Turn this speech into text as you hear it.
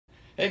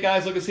Hey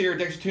guys, Lucas here.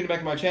 Thanks for tuning back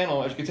to my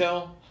channel. As you can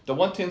tell, the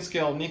 110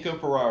 scale NIKKO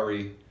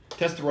FERRARI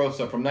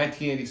TESTAROSSA from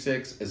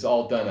 1986 is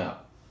all done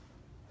up.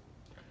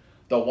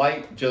 The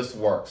white just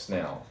works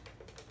now.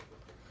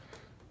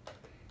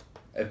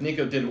 If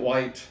NIKKO did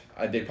white,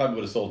 they probably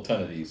would have sold a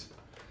ton of these.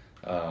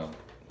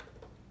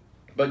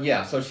 But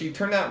yeah, so she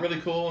turned out really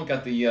cool.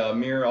 Got the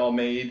mirror all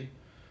made.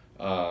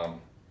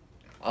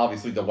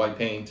 Obviously the white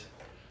paint.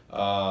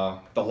 The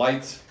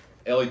lights,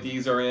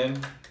 LEDs are in.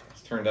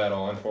 Let's turn that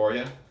on for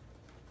you.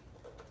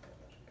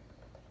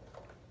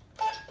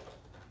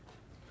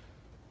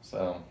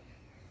 So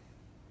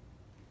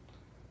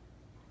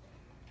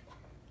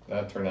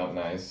that turned out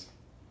nice.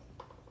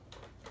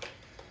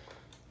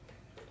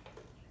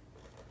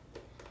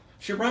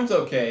 She runs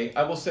okay.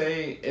 I will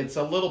say it's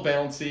a little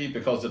bouncy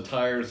because the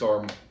tires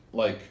are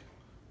like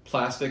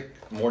plastic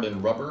more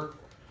than rubber.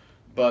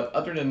 But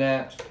other than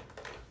that,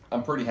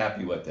 I'm pretty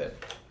happy with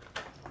it.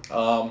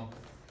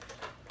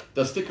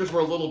 The stickers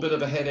were a little bit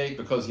of a headache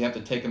because you have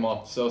to take them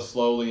off so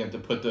slowly. You have to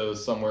put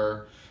those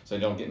somewhere so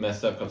they don't get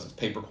messed up because it's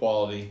paper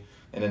quality.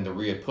 And then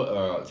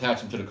to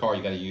attach them to the car,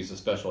 you got to use a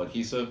special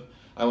adhesive.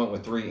 I went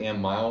with 3M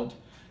mild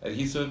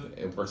adhesive.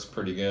 It works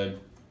pretty good.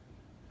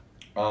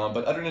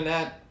 But other than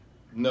that,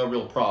 no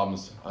real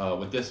problems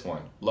with this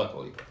one,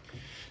 luckily.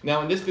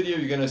 Now in this video,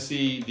 you're going to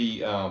see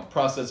the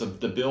process of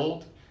the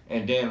build,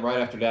 and then right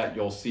after that,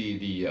 you'll see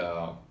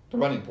the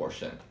running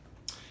portion.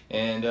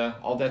 And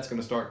all that's going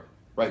to start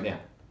right now.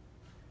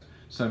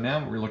 So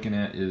now what we're looking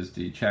at is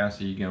the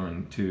chassis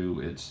going to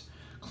its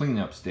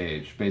cleanup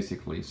stage,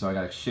 basically. So I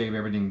got to shave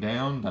everything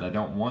down that I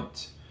don't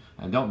want,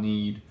 I don't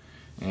need,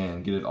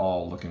 and get it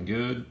all looking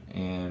good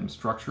and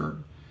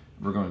structured.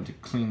 We're going to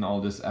clean all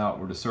this out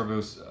where the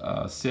servos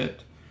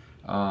sit.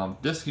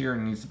 This here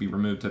needs to be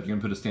removed. So if you're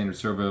going to put a standard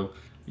servo,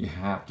 you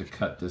have to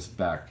cut this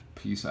back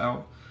piece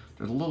out.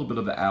 There's a little bit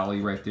of the alley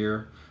right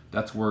there.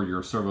 That's where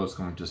your servo is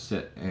going to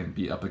sit and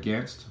be up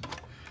against.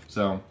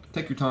 So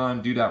take your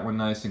time, do that one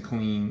nice and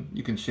clean.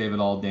 You can shave it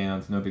all down,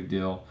 it's no big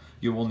deal.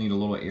 You will need a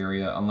little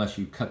area unless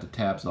you cut the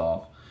tabs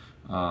off,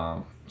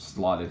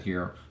 slotted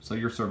here. So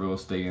your servo will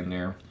stay in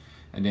there.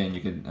 And then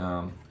you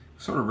can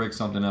sort of rig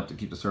something up to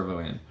keep the servo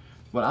in.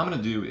 What I'm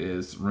gonna do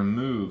is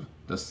remove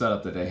the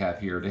setup that they have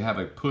here. They have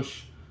a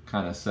push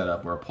kind of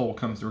setup where a pole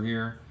comes through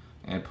here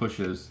and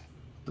pushes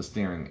the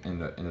steering in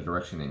the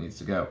direction it needs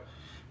to go.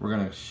 We're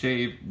gonna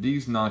shave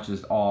these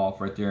notches off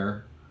right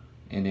there,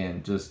 and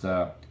then just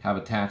have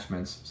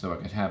attachments so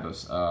it can have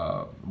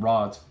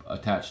rods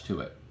attached to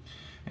it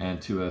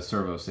and to a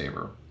servo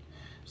saver.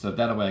 So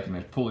that way I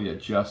can fully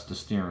adjust the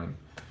steering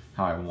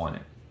how I want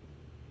it.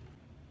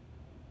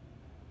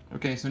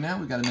 Okay, so now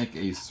we got to make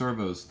a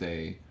servo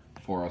stay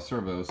for our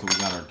servo. So we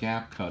got our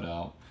gap cut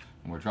out,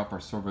 and we'll drop our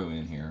servo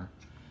in here.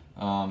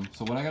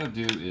 So what I got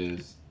to do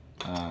is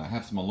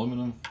have some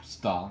aluminum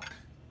stock,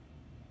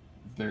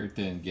 very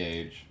thin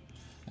gauge,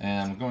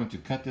 and I'm going to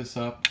cut this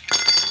up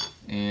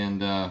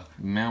and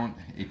mount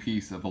a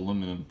piece of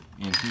aluminum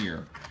in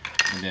here,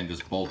 and then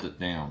just bolt it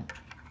down,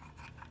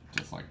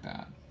 just like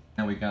that.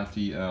 Now we got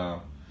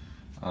the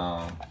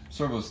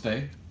servo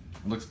stay.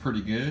 It looks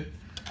pretty good.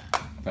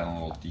 Found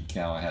a little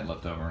decal I had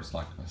left over,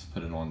 so let's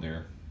put it on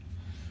there.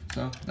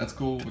 So that's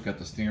cool. We got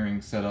the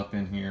steering set up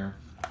in here.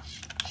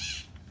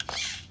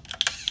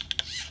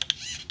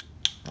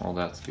 All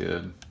that's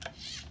good.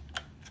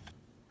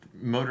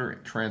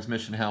 Motor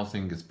transmission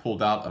housing gets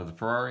pulled out of the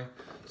Ferrari.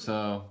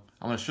 So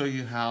I'm going to show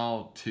you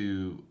how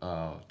to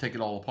take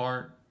it all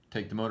apart,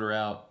 take the motor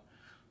out.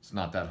 It's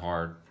not that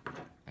hard,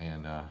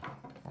 and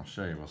I'll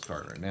show you. We'll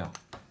start right now.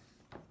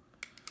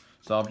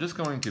 So I'm just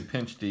going to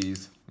pinch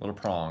these little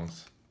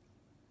prongs,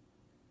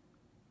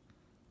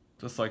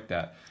 just like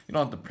that. You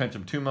don't have to pinch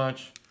them too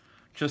much,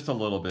 just a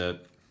little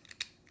bit,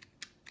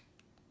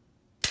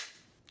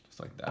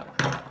 just like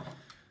that.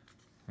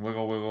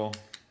 Wiggle, wiggle,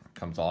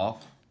 comes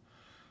off.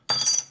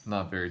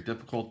 Not very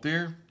difficult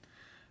there.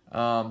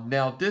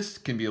 Now this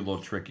can be a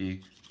little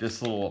tricky,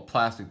 this little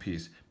plastic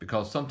piece,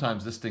 because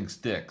sometimes this thing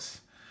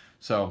sticks.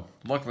 So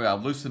luckily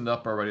I've loosened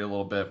up already a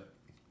little bit,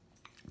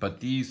 but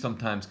these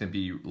sometimes can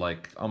be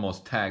like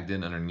almost tagged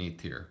in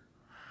underneath here.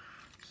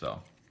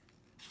 So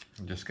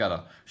you just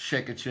gotta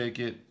shake it,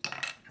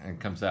 and it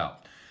comes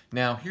out.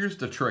 Now here's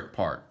the trick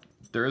part.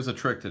 There is a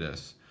trick to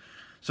this.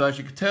 So as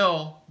you can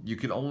tell, you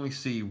can only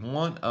see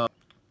one of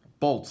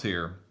bolts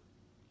here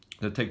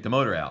to take the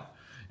motor out.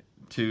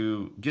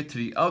 To get to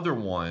the other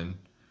one,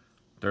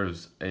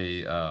 there's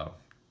a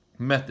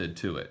method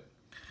to it.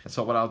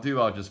 So what I'll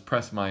do, I'll just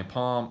press my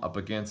palm up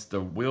against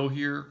the wheel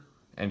here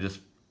and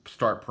just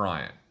start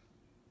prying,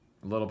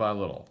 little by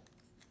little.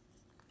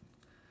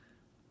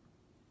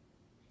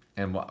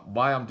 And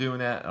why I'm doing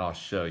that, I'll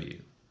show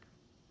you.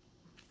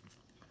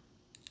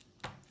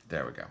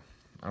 There we go.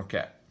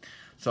 Okay,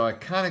 so I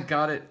kind of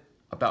got it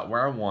about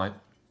where I want.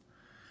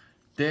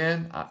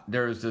 Then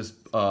there's this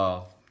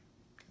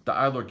the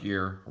idler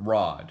gear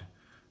rod.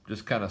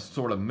 Just kind of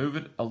sort of move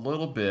it a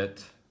little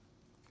bit.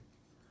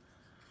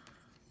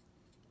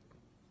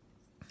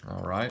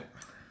 All right,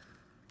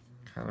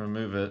 kind of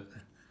move it,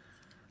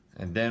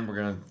 and then we're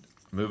gonna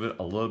Move it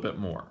a little bit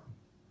more.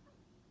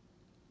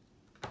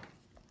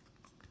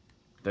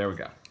 There we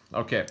go.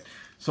 Okay,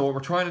 so what we're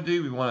trying to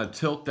do, we want to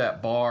tilt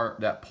that bar,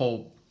 that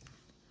pole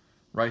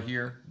right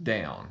here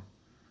down.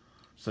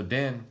 So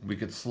then we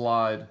could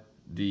slide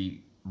the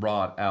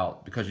rod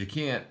out, because you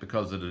can't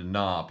because of the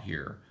knob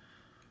here.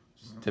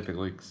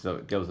 Typically, so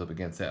it goes up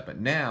against that. But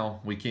now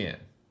we can.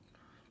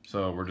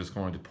 So we're just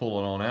going to pull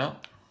it on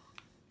out,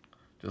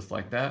 just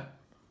like that.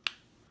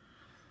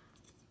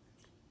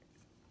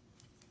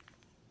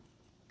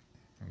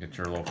 Get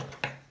your little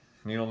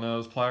needle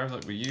nose pliers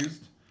like we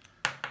used.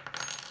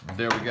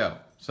 There we go.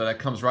 So that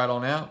comes right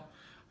on out.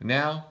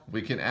 Now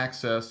we can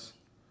access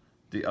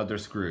the other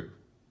screw.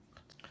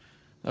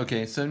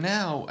 Okay, so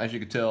now, as you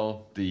can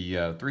tell, the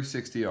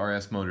 360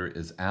 RS motor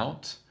is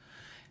out.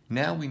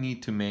 Now we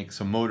need to make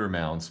some motor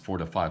mounts for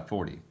the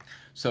 540.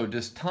 So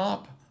this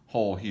top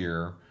hole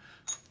here,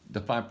 the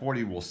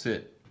 540 will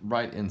sit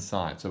right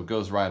inside, so it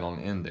goes right on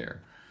in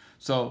there.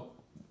 So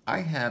I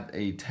have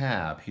a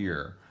tab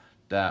here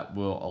that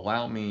will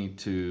allow me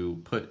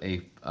to put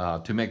a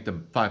to make the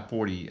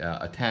 540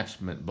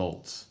 attachment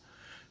bolts.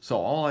 So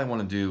all I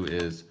want to do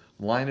is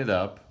line it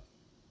up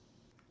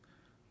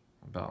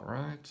about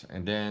right,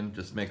 and then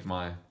just make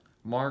my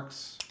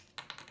marks.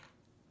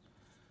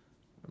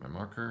 My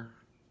marker.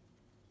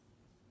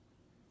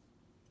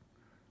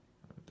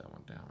 Put that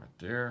one down right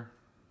there.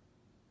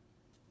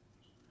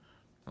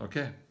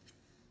 Okay.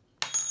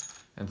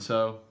 And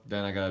so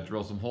then I gotta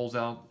drill some holes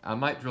out. I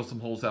might drill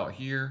some holes out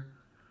here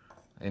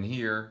and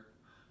here,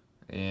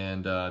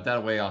 and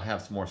that way I'll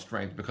have some more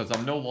strength, because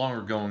I'm no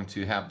longer going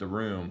to have the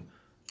room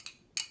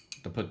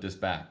to put this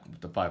back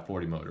with the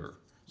 540 motor,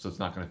 so it's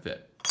not going to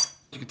fit.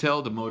 You can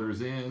tell the motor's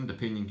in, the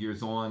pinion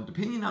gear's on. The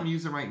pinion I'm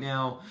using right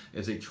now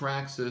is a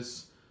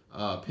Traxxas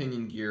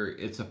pinion gear.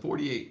 It's a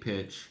 48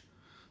 pitch,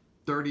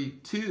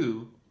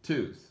 32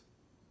 tooth.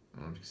 I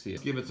don't know if you can see it.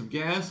 Let's give it some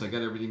gas. I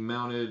got everything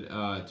mounted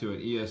to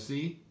an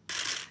ESC.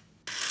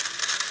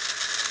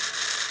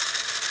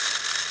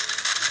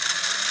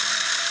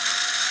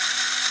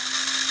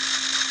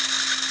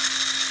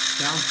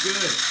 Sounds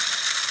good.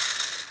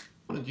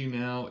 What I do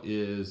now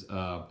is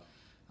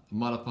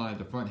modify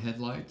the front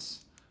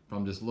headlights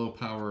from this low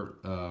power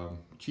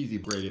cheesy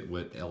braided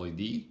with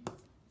LED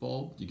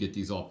bulb. You get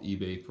these off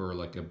eBay for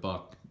like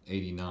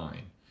 $1.89,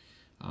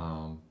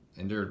 and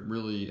they're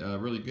really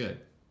really good.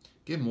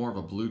 Get more of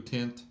a blue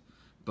tint,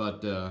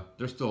 but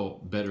they're still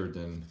better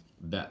than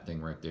that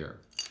thing right there,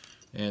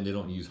 and they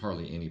don't use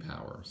hardly any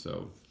power.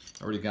 So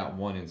I already got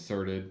one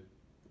inserted.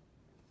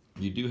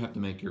 You do have to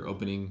make your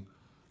opening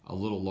a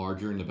little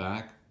larger in the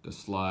back to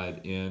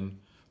slide in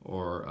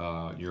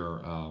or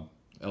your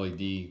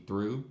LED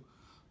through,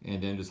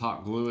 and then just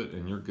hot glue it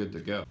and you're good to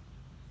go.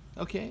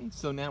 Okay,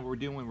 so now what we're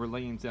doing, we're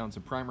laying down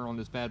some primer on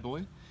this bad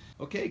boy.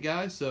 Okay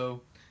guys,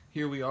 so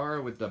here we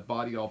are with the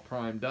body all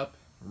primed up,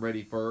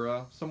 ready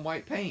for some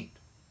white paint.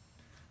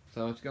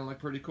 So it's gonna look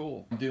pretty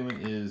cool. What I'm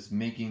doing is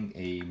making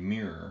a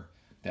mirror,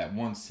 that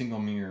one single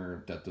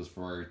mirror that those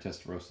Ferrari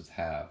Testarossas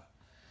have.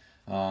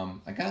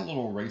 I got a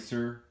little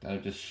eraser that I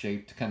just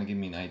shaped to kind of give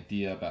me an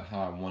idea about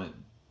how I want it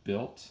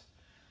built,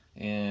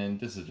 and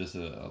this is just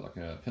like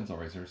a pencil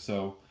eraser.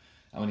 So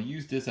I'm going to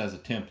use this as a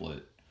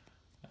template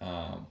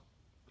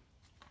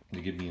to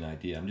give me an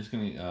idea. I'm just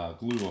going to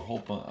glue a whole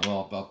bunch,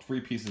 well, about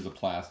 3 pieces of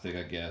plastic,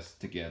 I guess,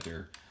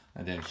 together,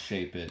 and then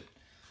shape it.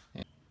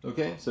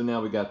 Okay, so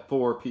now we got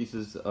 4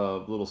 pieces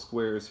of little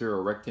squares here,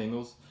 or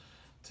rectangles,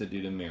 to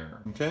do the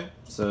mirror. Okay,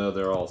 so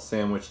they're all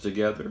sandwiched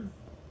together.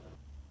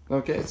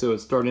 Okay, so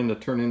it's starting to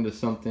turn into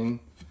something.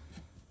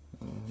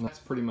 That's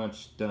pretty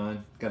much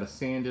done. Got to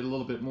sand it a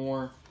little bit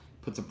more,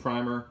 put some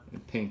primer,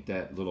 and paint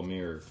that little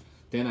mirror.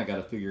 Then I got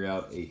to figure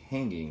out a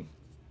hanging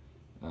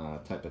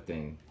type of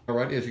thing.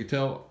 Alright, as you can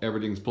tell,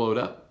 everything's blowed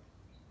up.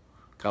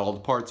 Got all the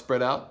parts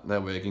spread out.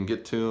 That way I can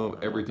get to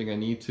everything I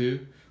need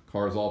to.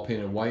 Car's all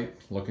painted white,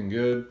 looking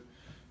good.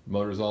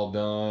 Motor's all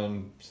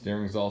done.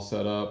 Steering's all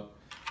set up.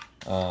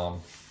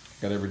 Got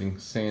everything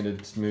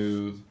sanded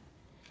smooth.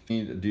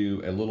 Need to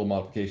do a little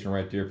modification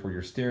right there for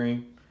your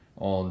steering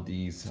on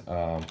these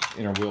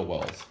inner wheel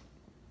wells,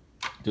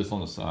 just on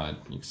the side.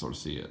 You can sort of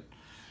see it.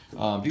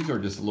 These are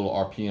just little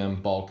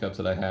RPM ball cups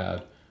that I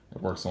had.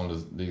 It works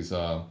on these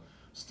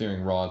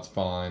steering rods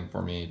fine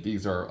for me.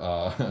 These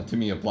are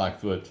Tamiya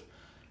Blackfoot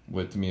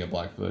with Tamiya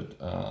Blackfoot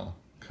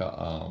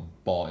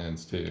ball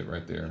ends too,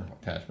 right there,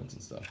 attachments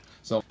and stuff.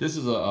 So this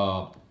is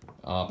a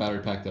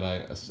battery pack that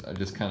I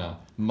just kind of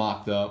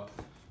mocked up.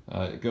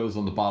 It goes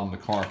on the bottom of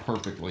the car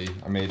perfectly.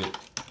 I made it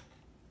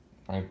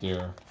right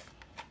there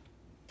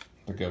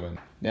to go in.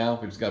 Now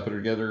we just got to put it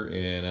together,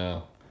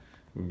 and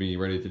we'll be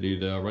ready to do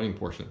the running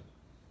portion.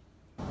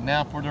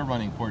 Now for the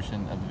running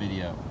portion of the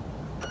video.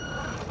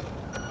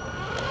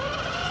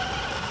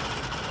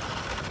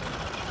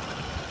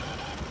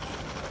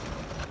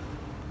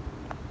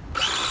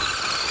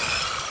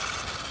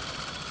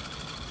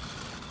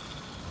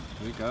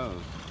 Here it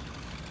goes.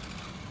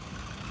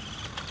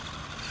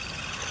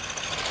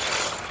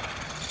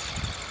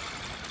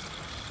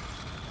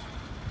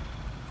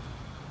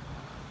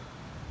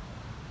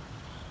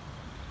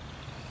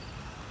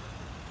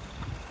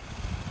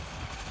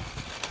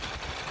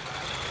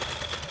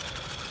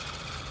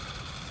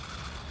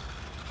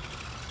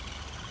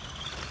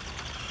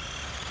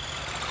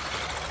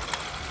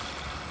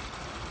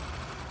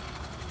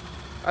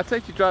 I'd say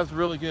she drives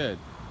really good.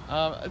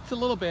 It's a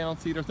little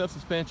bouncy. There's no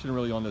suspension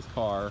really on this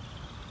car.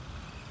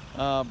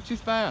 But she's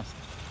fast.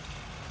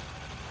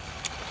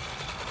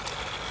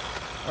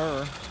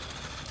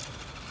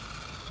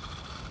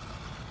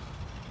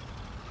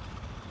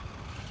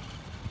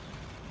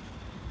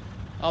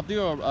 I'll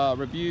do a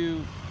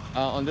review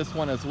on this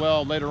one as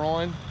well later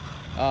on.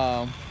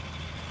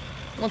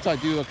 Once I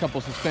do a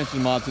couple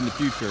suspension mods in the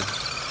future.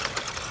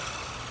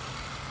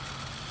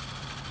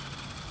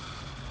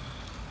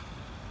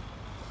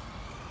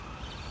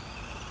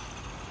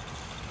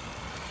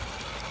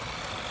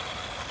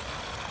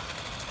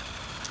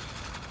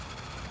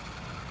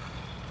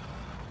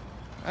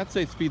 I'd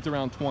say speed's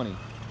around 20.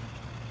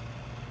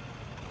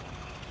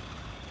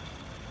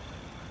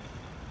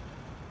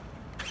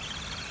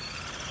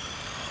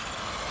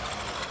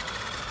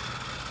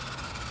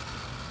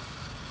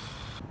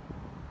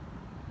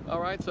 All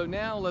right, so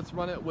now let's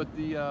run it with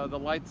the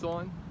lights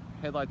on.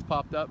 Headlights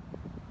popped up,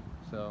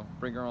 so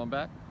bring her on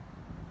back.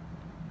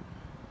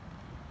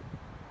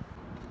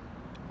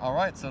 All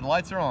right, so the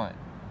lights are on.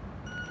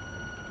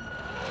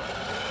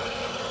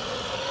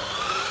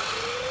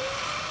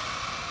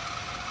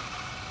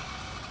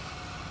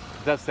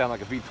 It does sound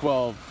like a V12.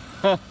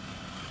 All right,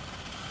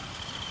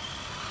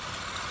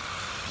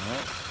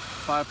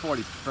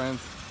 540, friends.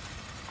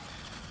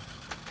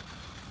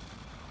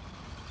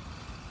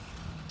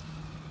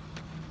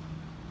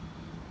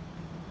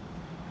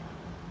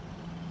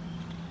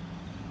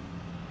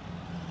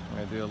 I'm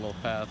gonna do a little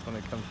pass when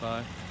it comes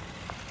by.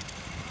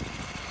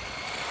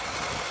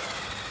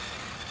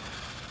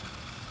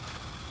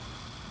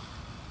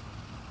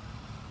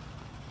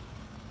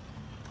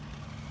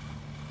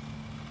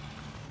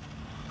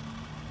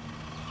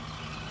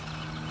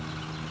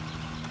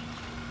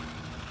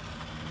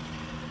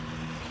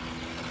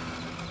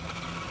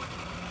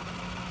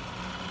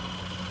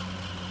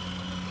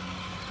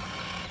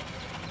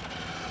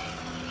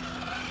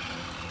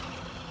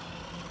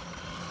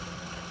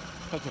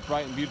 Such a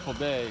bright and beautiful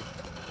day.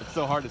 It's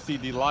so hard to see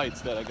the lights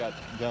that I got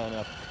done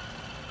up.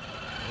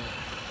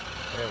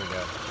 There we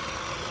go.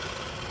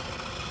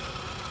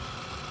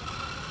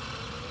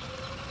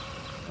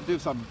 I'll do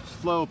some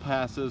slow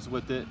passes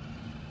with it,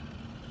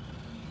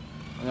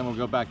 and then we'll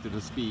go back to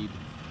the speed.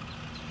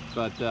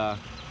 But yeah,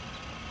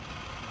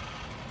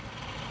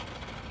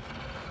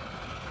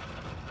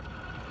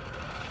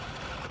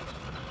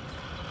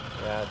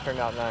 it turned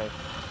out nice.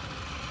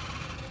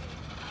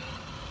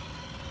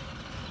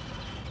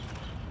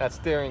 That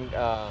steering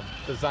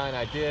design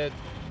I did,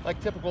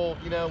 like typical,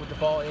 you know, with the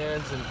ball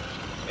ends and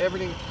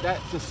everything,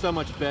 that's just so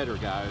much better,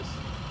 guys.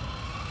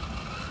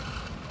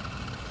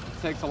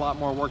 It takes a lot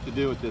more work to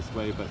do it this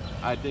way, but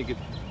I think it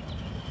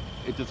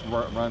just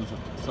runs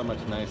so much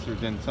nicer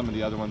than some of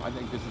the other ones. I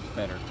think this is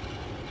better.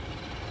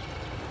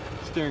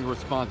 Steering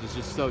response is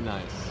just so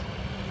nice.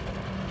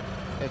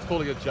 It's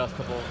fully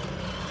adjustable.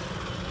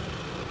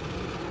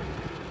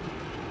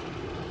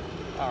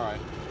 All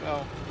right,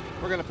 so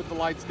we're gonna put the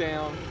lights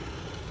down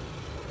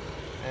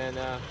and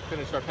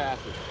finish our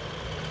passage.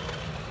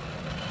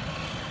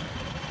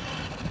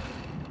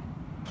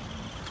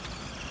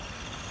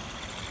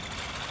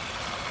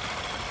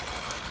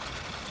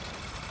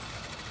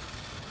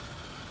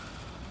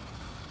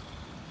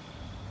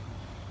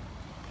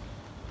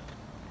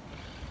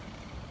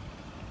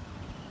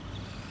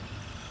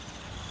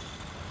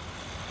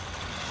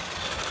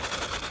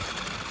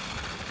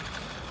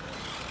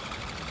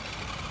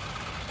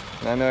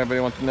 And I know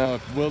everybody wants to know,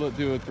 will it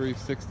do a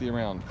 360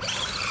 around?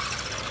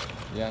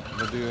 Yeah,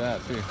 we'll do that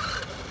too.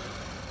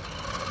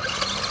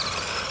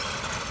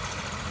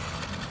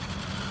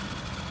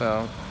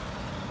 So,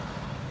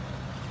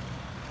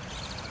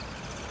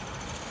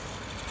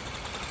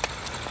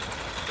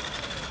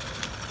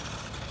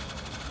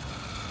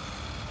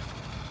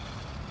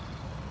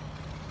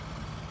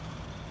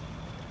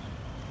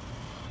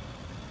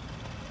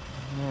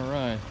 all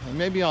right, and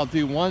maybe I'll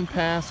do one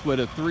pass with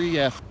a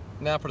 3S.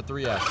 Now for the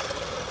 3S.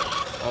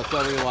 Oh, it's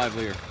already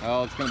livelier.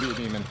 Oh, it's gonna be a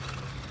demon.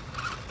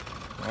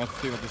 Let's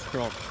see what this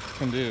girl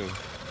can do.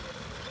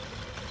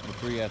 The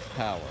 3S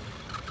power.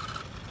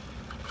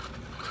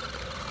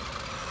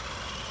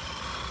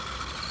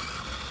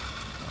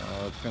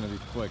 Oh, it's gonna be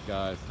quick,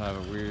 guys. I have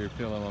a weird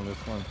feeling on this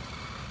one.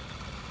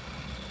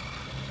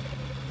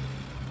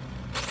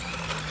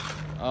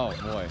 Oh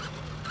boy.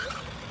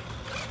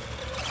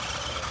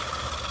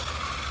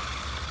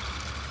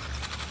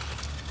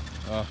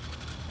 Oh.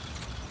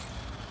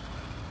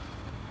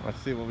 Let's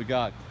see what we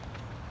got.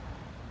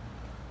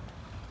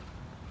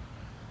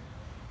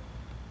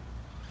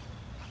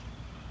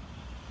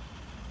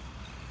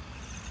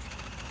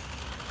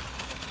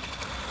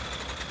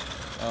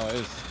 Oh,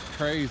 it's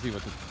crazy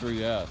with the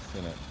 3S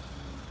in it.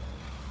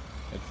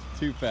 It's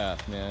too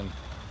fast, man.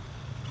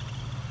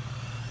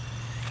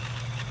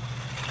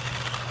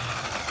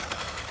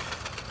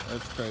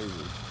 It's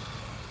crazy.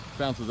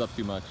 Bounces up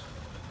too much.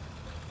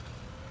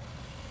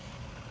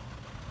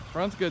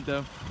 Runs good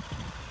though.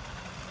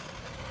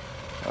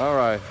 All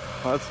right,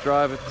 let's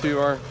drive it to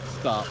our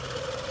stop.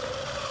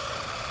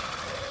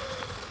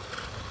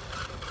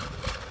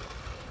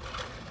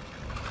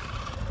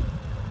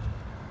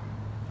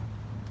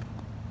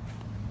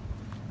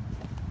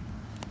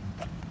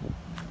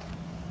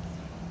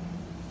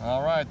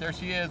 All right, there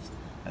she is.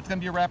 That's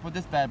gonna be a wrap with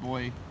this bad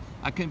boy.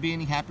 I couldn't be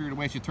any happier the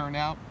way she turned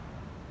out.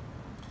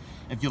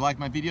 If you like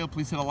my video,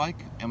 please hit a like,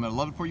 and I'm gonna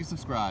love it for you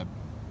subscribe.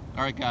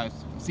 All right, guys,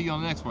 see you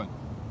on the next one.